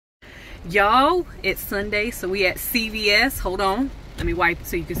Y'all, it's Sunday, so we at CVS. Hold on, let me wipe it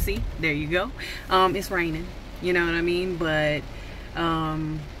so you can see. There you go. It's raining, you know what I mean, but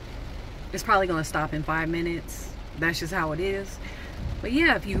it's probably gonna stop in 5 minutes. That's just how it is. But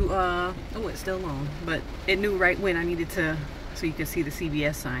yeah, if you oh, it's still on, but it knew right when I needed to, so you can see the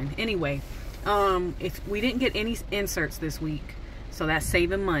CVS sign. Anyway, if we didn't get any inserts this week, so that's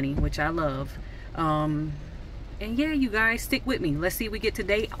saving money, which I love. And yeah, you guys, stick with me. Let's see if we get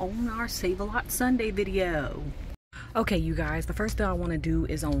today on our Save a Lot Sunday video. Okay, you guys, the first thing I want to do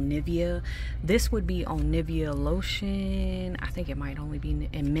is on Nivea. This would be on Nivea lotion. I think it might only be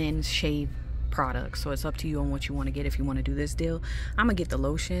in men's shave products, so it's up to you on what you want to get. If you want to do this deal, I'm gonna get the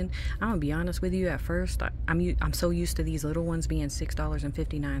lotion. I'm gonna be honest with you, at first I'm so used to these little ones being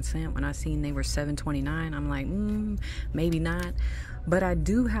 $6.59. When I seen they were $7.29, I'm like, maybe not. But I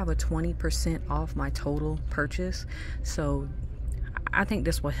do have a 20% off my total purchase, so I think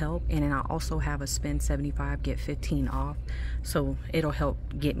this will help. And then I also have a spend 75 get 15 off, so it'll help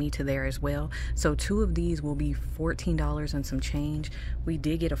get me to there as well. So 2 of these will be $14 and some change. We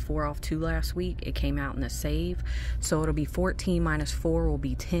did get a 4 off 2 last week. It came out in a save, so it'll be 14 minus 4 will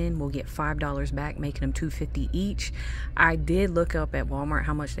be 10. We'll get $5 back, making them $2.50 each. I did look up at Walmart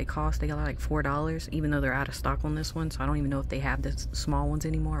how much they cost. They got like $4, even though they're out of stock on this one, so I don't even know if they have the small ones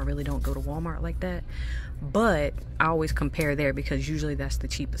anymore. I really don't go to Walmart like that, but I always compare there because usually that's the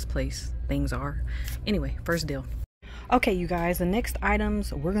cheapest place things are. Anyway, first deal. Okay, you guys, the next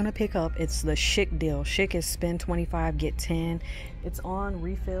items we're gonna pick up, it's the Schick deal. Schick is spend 25 get 10. It's on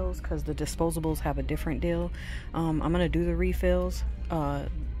refills because the disposables have a different deal. I'm gonna do the refills. I'm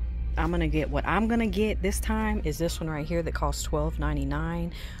gonna get what I'm gonna get this time is this one right here that costs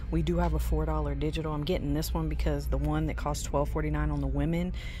 $12.99. We do have a $4 digital. I'm getting this one because the one that costs $12.49 on the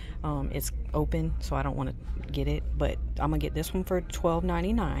women, it's open, so I don't want to get it, but I'm gonna get this one for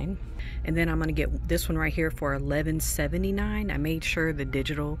 $12.99, and then I'm gonna get this one right here for $11.79. I made sure the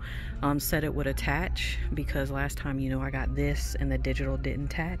digital said it would attach, because last time, you know, I got this and the digital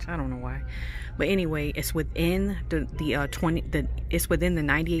didn't attach. I don't know why, but anyway, it's within it's within the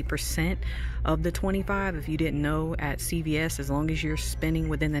 98% of the 25. If you didn't know, at CVS, as long as you're spending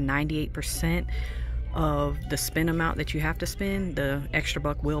within the 98% of the spend amount that you have to spend, the extra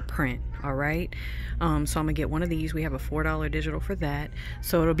buck will print. All right, so I'm gonna get one of these. We have a $4 digital for that,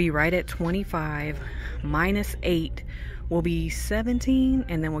 so it'll be right at 25 minus 8 will be 17,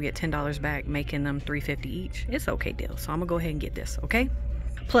 and then we'll get $10 back, making them $3.50 each. It's okay deal, so I'm gonna go ahead and get this. Okay,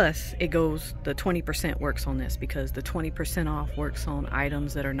 plus it goes, the 20% works on this because the 20% off works on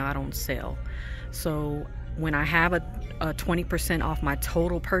items that are not on sale. So when I have a 20% off my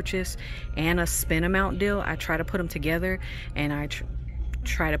total purchase and a spend amount deal, I try to put them together, and I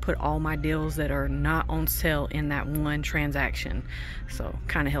try to put all my deals that are not on sale in that one transaction, so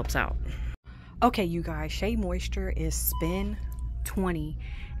kind of helps out. Okay, you guys, Shea Moisture is spend 20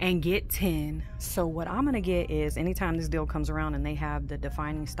 and get 10. So what I'm gonna get is, anytime this deal comes around and they have the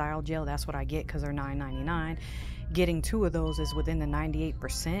defining style gel, that's what I get because they're $9.99. Getting 2 of those is within the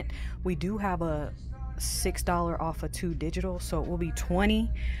 98%. We do have a $6 off of 2 digital, so it will be 20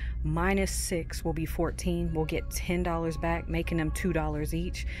 minus 6 will be 14. We'll get $10 back, making them $2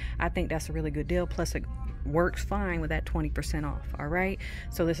 each. I think that's a really good deal, plus it works fine with that 20% off. All right,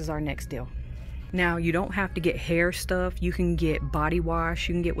 so this is our next deal. Now, you don't have to get hair stuff. You can get body wash,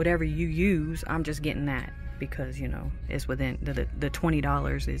 you can get whatever you use. I'm just getting that because, you know, it's within the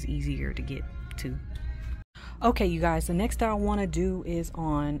 $20 is easier to get to. Okay, you guys, the next thing I want to do is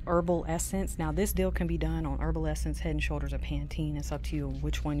on Herbal Essence. Now, this deal can be done on Herbal Essence, Head & Shoulders, or Pantene. It's up to you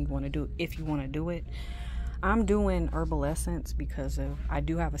which one you want to do, if you want to do it. I'm doing Herbal Essence because I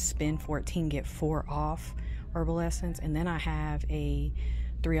do have a spend 14 get 4 off Herbal Essence, and then I have a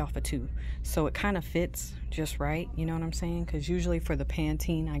 3 off of 2, so it kind of fits just right, you know what I'm saying? Because usually for the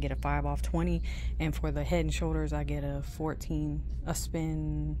Pantene I get a 5 off 20, and for the Head & Shoulders I get a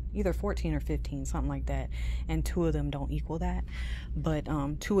spin either 14 or 15, something like that, and 2 of them don't equal that, but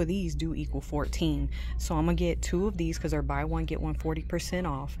 2 of these do equal 14. So I'm gonna get 2 of these because they're buy one get one 40%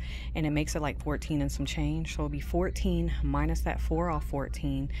 off, and it makes it like 14 and some change. So it'll be 14 minus that 4 off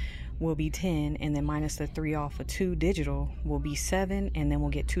 14 will be 10, and then minus the 3 off of 2 digital will be 7, and then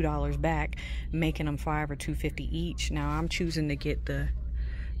we'll get $2 back, making them 5 or $2.50 each. Now I'm choosing to get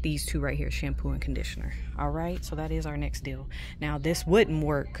these 2 right here, shampoo and conditioner. All right, so that is our next deal. Now, this wouldn't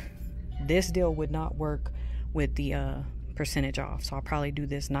work. This deal would not work with the percentage off, so I'll probably do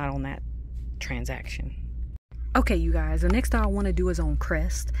this not on that transaction. Okay, you guys, the next thing I want to do is on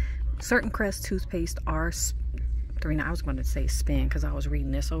Crest. Certain Crest toothpaste are I was going to say spin because I was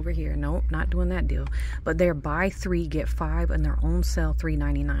reading this over here. Nope, not doing that deal. But they're buy 3 get 5 and they're on sale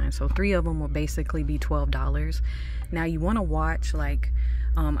 $3.99. So 3 of them will basically be $12. Now you want to watch, like,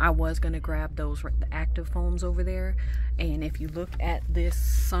 I was going to grab those the active foams over there, and if you look at this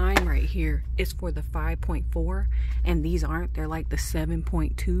sign right here, it's for the 5.4 and these aren't. They're like the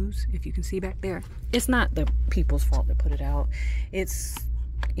 7.2s, if you can see back there. It's not the people's fault that put it out. It's,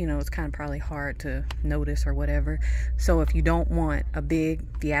 you know, it's kind of probably hard to notice or whatever. So if you don't want a big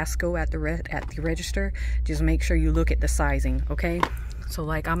fiasco at the register, just make sure you look at the sizing, okay? So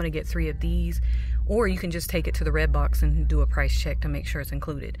like, I'm gonna get 3 of these, or you can just take it to the red box and do a price check to make sure it's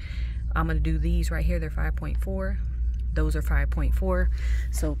included. I'm gonna do these right here. They're 5.4. Those are 5.4.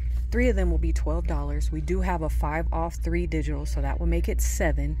 So 3 of them will be $12. We do have a 5 off 3 digital, so that will make it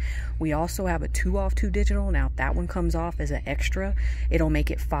 7. We also have a 2 off 2 digital. Now if that one comes off as an extra, it'll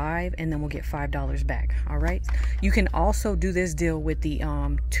make it 5, and then we'll get $5 back. All right. You can also do this deal with the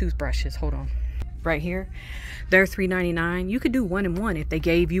toothbrushes. Hold on. Right here, they're $3.99. You could do 1 and 1 if they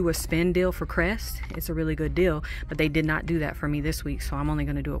gave you a spin deal for Crest. It's a really good deal, but they did not do that for me this week, so I'm only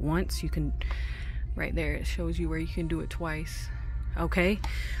going to do it once. You can, right there, it shows you where you can do it twice. Okay,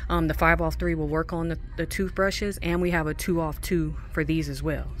 the 5 off 3 will work on the toothbrushes, and we have a 2 off 2 for these as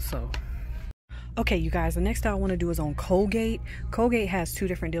well. So okay, you guys, the next thing I want to do is on Colgate. Colgate has 2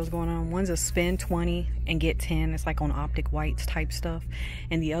 different deals going on. One's a spend 20 and get 10. It's like on optic whites type stuff,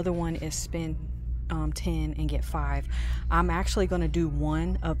 and the other one is spend 10 and get 5. I'm actually going to do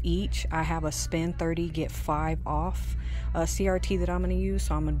 1 of each. I have a spend 30 get 5 off CRT that I'm going to use,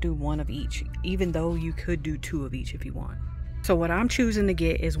 so I'm going to do 1 of each, even though you could do 2 of each if you want. So what I'm choosing to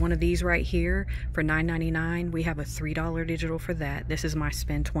get is one of these right here for $9.99. We have a $3 digital for that. This is my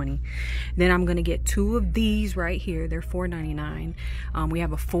spend 20. Then I'm going to get 2 of these right here. They're $4.99. We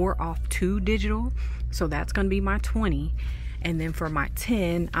have a 4 off 2 digital, so that's going to be my 20. And then for my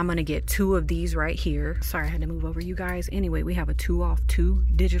 10, I'm going to get 2 of these right here. Sorry, I had to move over, you guys. Anyway, we have a 2 off 2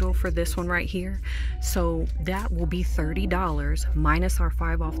 digital for this one right here. So that will be $30 minus our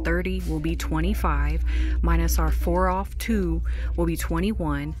 5 off 30 will be 25, minus our 4 off 2 will be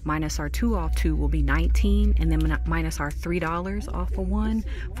 21, minus our 2 off 2 will be 19, and then minus our $3 off of 1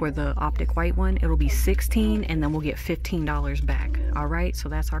 for the optic white one, it'll be 16, and then we'll get $15 back. All right, so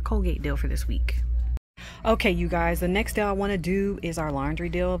that's our Colgate deal for this week. Okay, you guys, the next deal I want to do is our laundry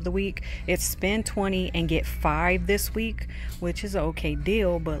deal of the week. It's spend 20 and get 5 this week, which is an okay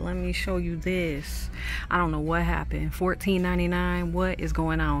deal, but let me show you this. I don't know what happened. $14.99. What is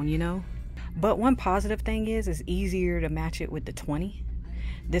going on, you know? But one positive thing is it's easier to match it with the 20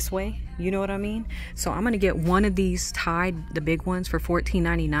 this way, you know what I mean? So I'm gonna get 1 of these Tide, the big ones, for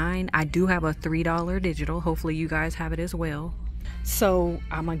 $14.99. I do have a $3 digital. Hopefully you guys have it as well. So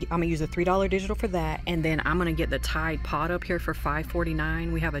I'm gonna use a $3 digital for that, and then I'm gonna get the Tide Pod up here for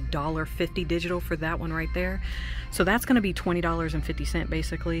 $5.49. We have a $1.50 digital for that one right there. So that's gonna be $20.50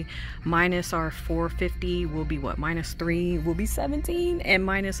 basically. Minus our $4.50 will be what? Minus 3 will be 17, and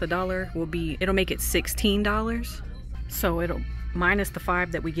minus $1 will be, it'll make it $16. So it'll minus the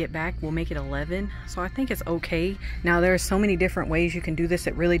 5 that we get back will make it 11. So I think it's okay. Now there are so many different ways you can do this.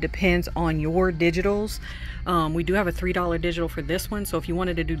 It really depends on your digitals. We do have a $3 digital for this one, so if you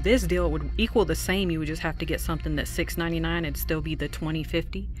wanted to do this deal, it would equal the same. You would just have to get something that's $6.99. It'd still be the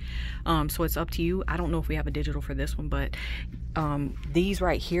 $20.50. So it's up to you. I don't know if we have a digital for this one, but these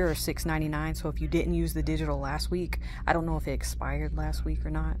right here are $6.99. So if you didn't use the digital last week, I don't know if it expired last week or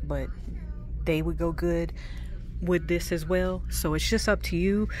not, but they would go good with this as well. So it's just up to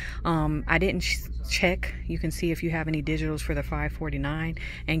you. I didn't check. You can see if you have any digitals for the $5.49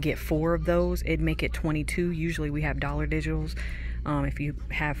 and get 4 of those, it'd make it $22. Usually we have dollar digitals. If you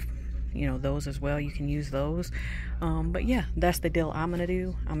have, you know, those as well, you can use those. But yeah, that's the deal I'm gonna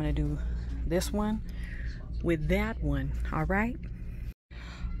do. I'm gonna do this one with that one. All right.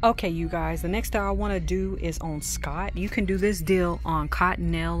 Okay, you guys, the next deal I want to do is on Scott. You can do this deal on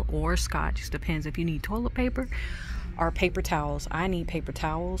Cottonelle or Scott. Just depends if you need toilet paper or paper towels. I need paper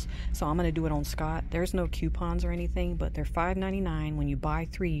towels, so I'm going to do it on Scott. There's no coupons or anything, but they're $5.99. When you buy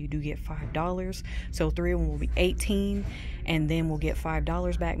 3, you do get $5. So 3 of them will be 18, and then we'll get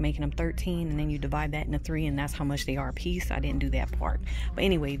 $5 back, making them 13, and then you divide that into 3, and that's how much they are a piece. I didn't do that part. But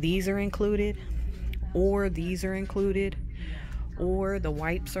anyway, these are included, or these are included, or the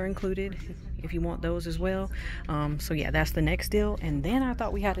wipes are included if you want those as well. So yeah, that's the next deal. And then I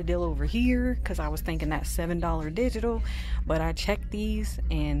thought we had a deal over here because I was thinking that $7 digital, but I checked these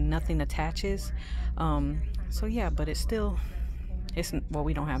and nothing attaches. So yeah, but it's still, well,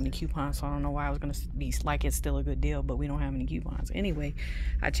 we don't have any coupons, so I don't know why I was gonna be like it's still a good deal, but we don't have any coupons. Anyway,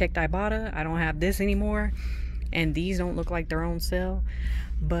 I checked Ibotta. I don't have this anymore. and these don't look like they're on sale.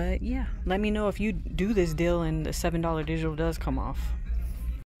 But yeah, let me know if you do this deal and the $7 digital does come off.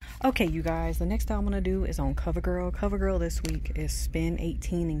 Okay, you guys, the next deal I'm gonna do is on CoverGirl. CoverGirl this week is spend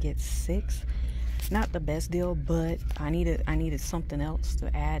 18 and get 6. Not the best deal, but I needed something else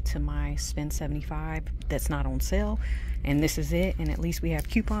to add to my spend 75 that's not on sale, and this is it. And at least we have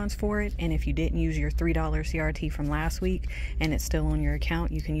coupons for it, and if you didn't use your $3 CRT from last week and it's still on your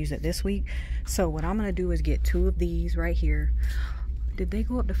account, you can use it this week. So what I'm gonna do is get 2 of these right here. Did they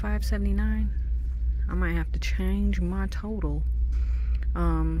go up to $5.79? I might have to change my total.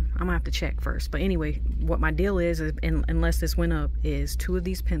 I'm gonna have to check first, but anyway, what my deal is unless this went up, is 2 of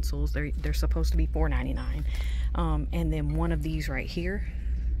these pencils. They're supposed to be $4.99, and then 1 of these right here,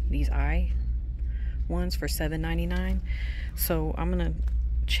 these eye ones, for $7.99. So I'm gonna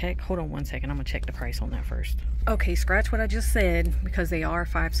check, hold on one second, I'm gonna check the price on that first. Okay, scratch what I just said, because they are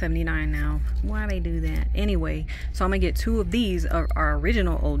 $5.79 now. Why they do that? Anyway, so I'm gonna get 2 of these, our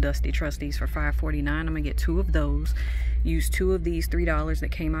original Old Dusty Trusties, for $5.49. I'm gonna get 2 of those, use 2 of these $3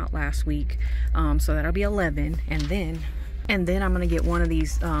 that came out last week, so that'll be 11. And then I'm gonna get 1 of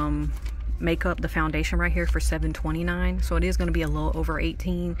these makeup, the foundation right here, for $7.29. So it is gonna be a little over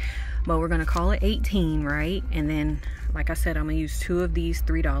 18, but we're gonna call it 18, right? And then, like I said, I'm gonna use 2 of these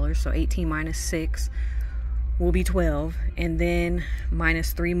 $3, so 18 minus 6 will be 12, and then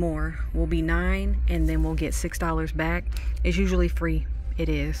minus 3 more will be 9, and then we'll get $6 back. It's usually free. It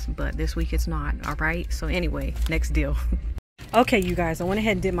is, but this week it's not. All right, so anyway, next deal. Okay, you guys, I went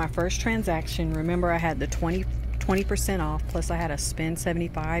ahead and did my first transaction. Remember, I had the 20% off, plus I had a spend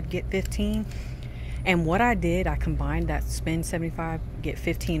 75 get 15. And what I did, I combined that spend 75 get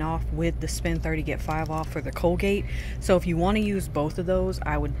 15 off with the spend 30 get 5 off for the Colgate. So if you want to use both of those,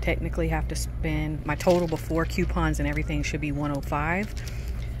 I would technically have to spend, my total before coupons and everything should be $105.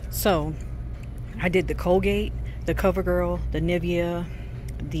 So I did the Colgate, the CoverGirl, the Nivea,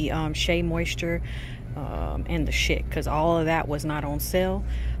 the Shea Moisture, and the Schick, because all of that was not on sale.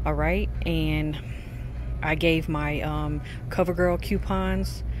 All right, and I gave my CoverGirl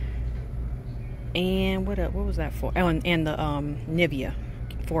coupons, and what was that for? Oh, and the Nivea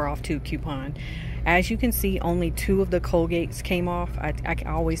 4 off 2 coupon. As you can see, only 2 of the Colgates came off. I can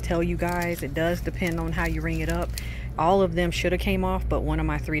always tell you guys, it does depend on how you ring it up. All of them should have came off, but 1 of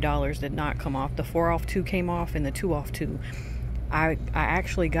my $3 did not come off. The 4 off 2 came off, and the 2 off 2. I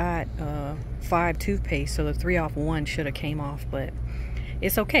actually got 5 toothpaste, so the 3 off 1 should have came off, but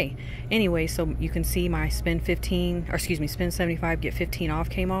it's okay. Anyway, so you can see my spend 75 get 15 off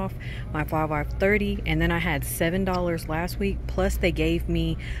came off, my 5 off 30, and then I had $7 last week, plus they gave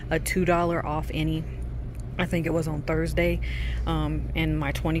me a $2 off any, I think it was on Thursday, and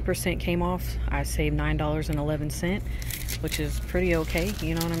my 20% came off. I saved $9.11, which is pretty okay,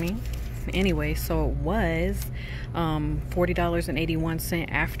 you know what I mean? Anyway, so it was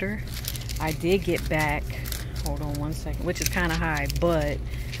 $40.81 after. I did get back, hold on one second, which is kind of high, but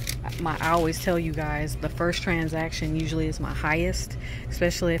I always tell you guys, the first transaction usually is my highest,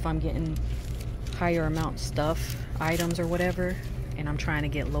 especially if I'm getting higher amount stuff, items or whatever, and I'm trying to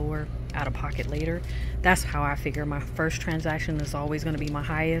get lower out of pocket later. That's how I figure my first transaction is always going to be my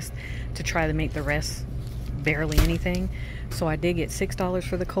highest, to try to make the rest barely anything. So I did get $6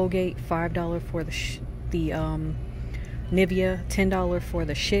 for the Colgate, $5 for the Nivea, $10 for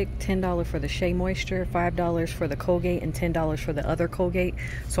the Schick, $10 for the Shea Moisture, $5 for the Colgate, and $10 for the other Colgate.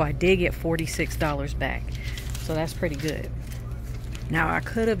 So I did get $46 back. So that's pretty good. Now I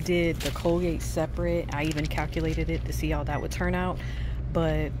could have did the Colgate separate. I even calculated it to see how that would turn out,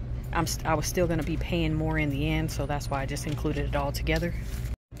 but I was still going to be paying more in the end, so that's why I just included it all together.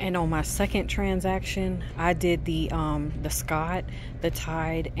 And on my second transaction, I did the Scott, the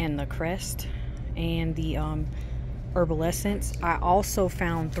Tide, and the Crest, and the Herbal Essence. I also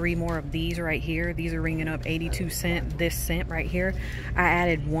found 3 more of these right here. These are ringing up 82 cents, this cent right here. I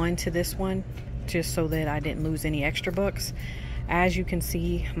added 1 to this one just so that I didn't lose any extra bucks. As you can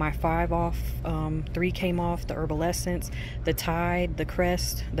see, my 5 off 3 came off, the Herbal Essence, the Tide, the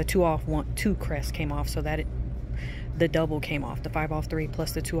Crest, the 2 off 2 Crest came off, so that the double came off, the 5 off 3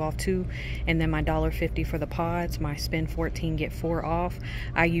 plus the 2 off 2, and then my $1.50 for the pods, my spend 14 get 4 off.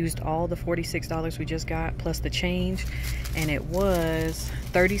 I used all the $46 we just got plus the change, and it was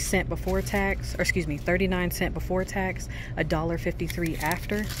 30 cents before tax, or excuse me, 39 cents before tax, $1.53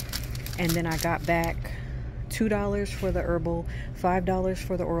 after. And then I got back $2 for the herbal, $5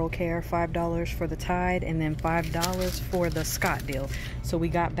 for the oral care, $5 for the Tide, and then $5 for the Scott deal. So we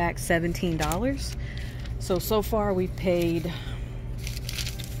got back $17. So far we've paid,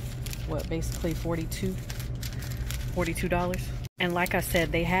 what, basically $42. And like I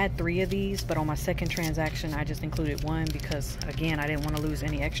said, they had 3 of these, but on my second transaction, I just included 1 because, again, I didn't want to lose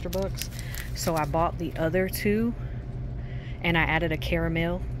any extra bucks. So I bought the other 2, and I added a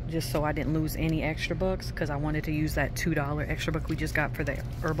caramel just so I didn't lose any extra bucks because I wanted to use that $2 extra buck we just got for the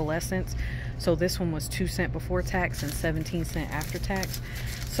herbal essence. So this one was 2 cents before tax and 17 cents after tax.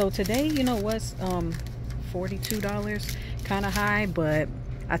 So today, you know, was $42, kind of high, but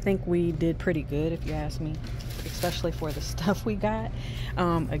I think we did pretty good if you ask me, especially for the stuff we got.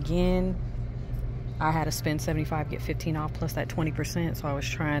 Again, I had to spend 75, get 15 off plus that 20%, so I was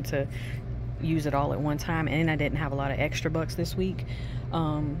trying to use it all at one time, and I didn't have a lot of extra bucks this week.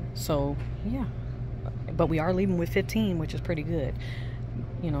 So yeah, but we are leaving with 15, which is pretty good,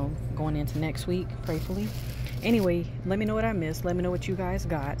 you know, going into next week, prayfully. Anyway, let me know what I missed. Let me know what you guys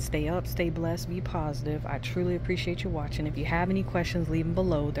got. Stay up, stay blessed, be positive. I truly appreciate you watching. If you have any questions, leave them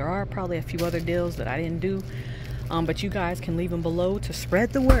below. There are probably a few other deals that I didn't do, but you guys can leave them below to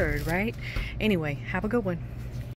spread the word, right? Anyway, have a good one.